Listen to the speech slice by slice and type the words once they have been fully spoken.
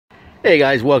Hey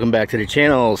guys, welcome back to the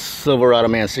channel. Silverado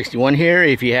Man 61 here.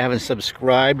 If you haven't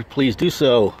subscribed, please do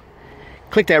so.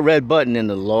 Click that red button in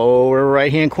the lower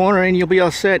right hand corner and you'll be all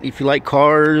set. If you like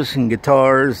cars and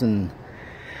guitars and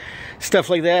stuff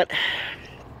like that,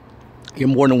 you're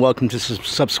more than welcome to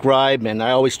subscribe, and I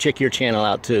always check your channel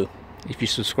out too if you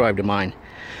subscribe to mine.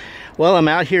 Well, I'm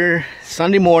out here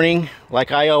Sunday morning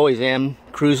like I always am,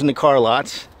 cruising the car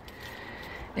lots.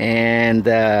 And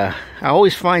I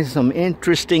always find some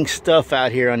interesting stuff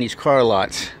out here on these car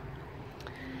lots.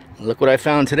 Look what I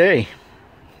found today.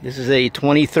 This is a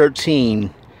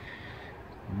 2013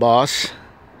 Boss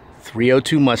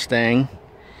 302 Mustang.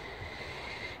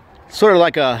 Sort of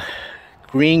like a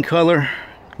green color,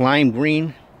 lime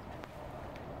green.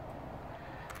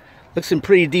 Looks in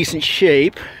pretty decent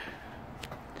shape.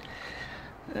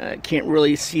 I can't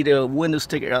really see the window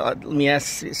sticker. Let me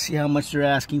see how much they're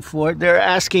asking for it. They're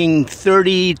asking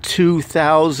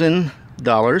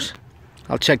 $32,000.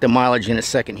 I'll check the mileage in a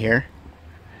second here.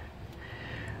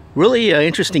 Really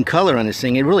interesting color on this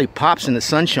thing. It really pops in the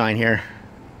sunshine here.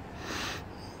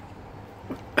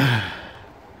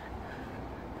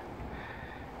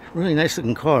 Really nice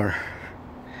looking car.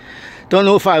 Don't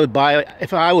know if I would buy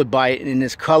it in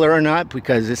this color or not,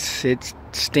 because it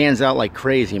stands out like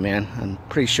crazy, man. I'm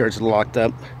pretty sure it's locked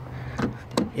up.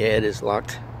 Yeah, it is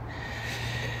locked.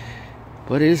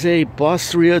 But it is a Boss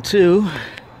 302.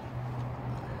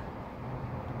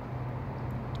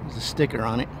 There's a sticker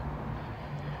on it.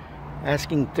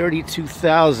 Asking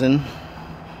 $32,000.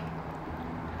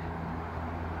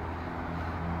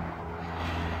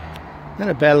 Not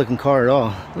a bad looking car at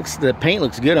all. The paint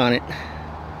looks good on it.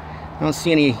 I don't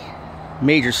see any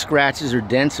major scratches or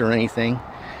dents or anything.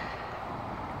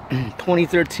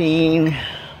 2013.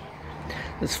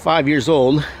 It's 5 years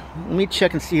old. Let me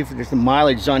check and see if there's the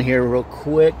mileage on here real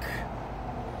quick.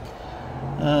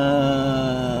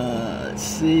 Let's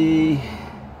see.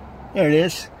 There it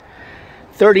is.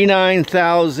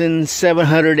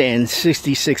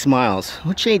 39,766 miles,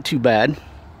 which ain't too bad.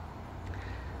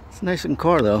 It's a nice looking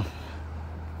car though.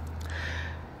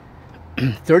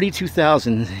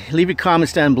 32,000. Leave your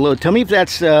comments down below. Tell me if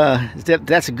that's a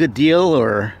good deal,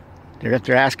 or if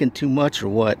they're asking too much or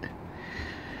what.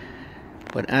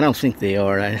 But I don't think they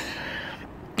are. I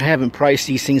haven't priced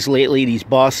these things lately, these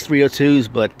Boss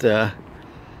 302s, but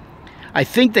I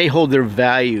think they hold their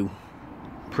value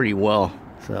pretty well.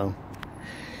 So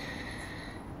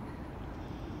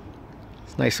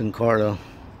it's a nice looking car though.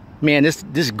 Man,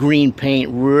 this green paint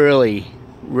really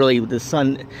the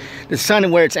sun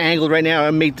where it's angled right now,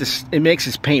 it makes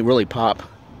this paint really pop.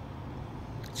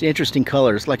 It's an interesting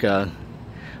color. It's like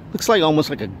looks like almost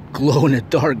like a glow in the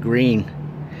dark green.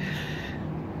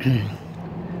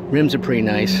 Rims are pretty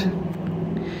nice.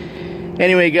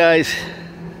 Anyway guys,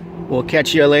 we'll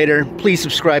catch you later. Please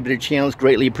subscribe to the channel, it's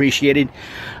greatly appreciated.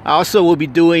 I also will be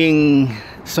doing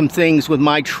some things with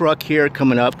my truck here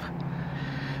coming up.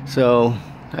 So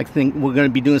I think we're going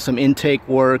to be doing some intake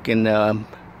work and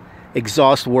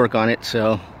exhaust work on it,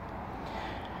 so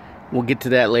we'll get to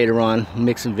that later on.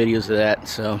 Make some videos of that.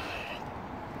 So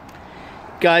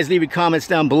guys, leave your comments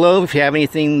down below if you have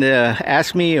anything to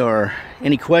ask me or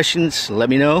any questions. Let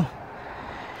me know.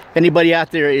 If anybody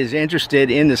out there is interested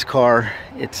in this car,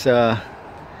 it's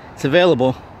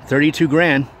available. 32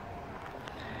 grand.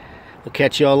 We'll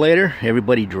catch you all later.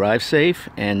 Everybody drive safe,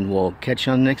 and we'll catch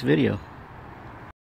you on the next video.